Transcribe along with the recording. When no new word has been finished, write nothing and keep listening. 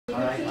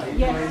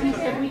Yes, he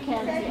said we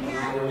can.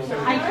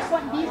 I just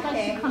want these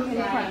guys to come in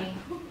front.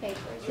 Okay.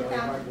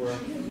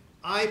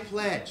 I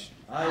pledge.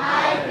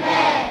 I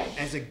pledge.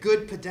 As a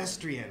good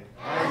pedestrian.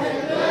 As a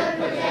good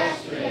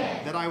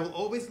pedestrian. That I will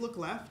always look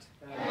left.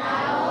 That I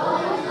will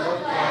always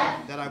look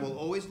left. That I will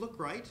always look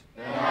right.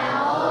 That I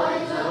will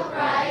always look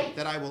right.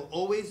 That I will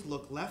always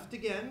look left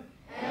again.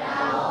 And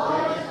I will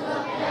always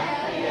look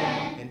left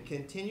again. And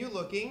continue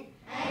looking.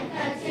 And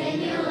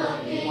continue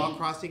looking. While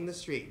crossing the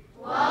street.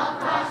 While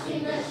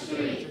crossing the Put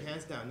street. your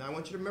hands down. Now I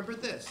want you to remember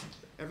this.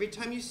 Every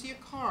time you see a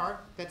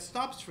car that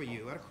stops for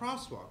you at a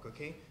crosswalk,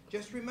 okay,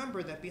 just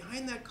remember that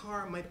behind that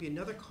car might be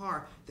another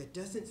car that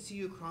doesn't see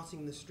you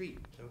crossing the street,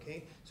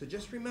 okay? So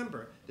just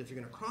remember that if you're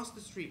going to cross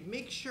the street,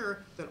 make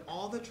sure that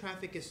all the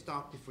traffic is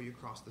stopped before you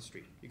cross the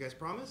street. You guys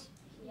promise?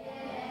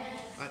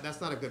 Yes. That's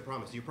not a good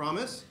promise. You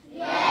promise?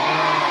 Yes.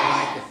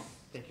 I like it.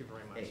 Thank you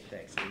very much. Hey,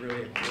 thanks. I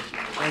really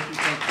appreciate it. Thank you,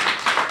 thank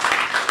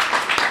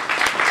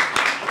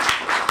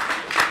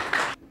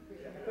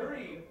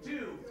you. 3,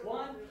 2,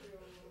 1.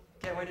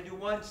 Okay, I'm going to do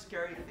one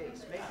scary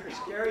face. Make your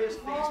scariest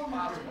face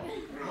possible.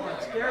 Come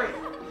on, scary.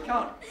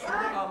 Count.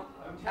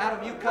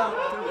 Adam, you count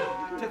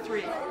to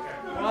 3.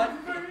 1,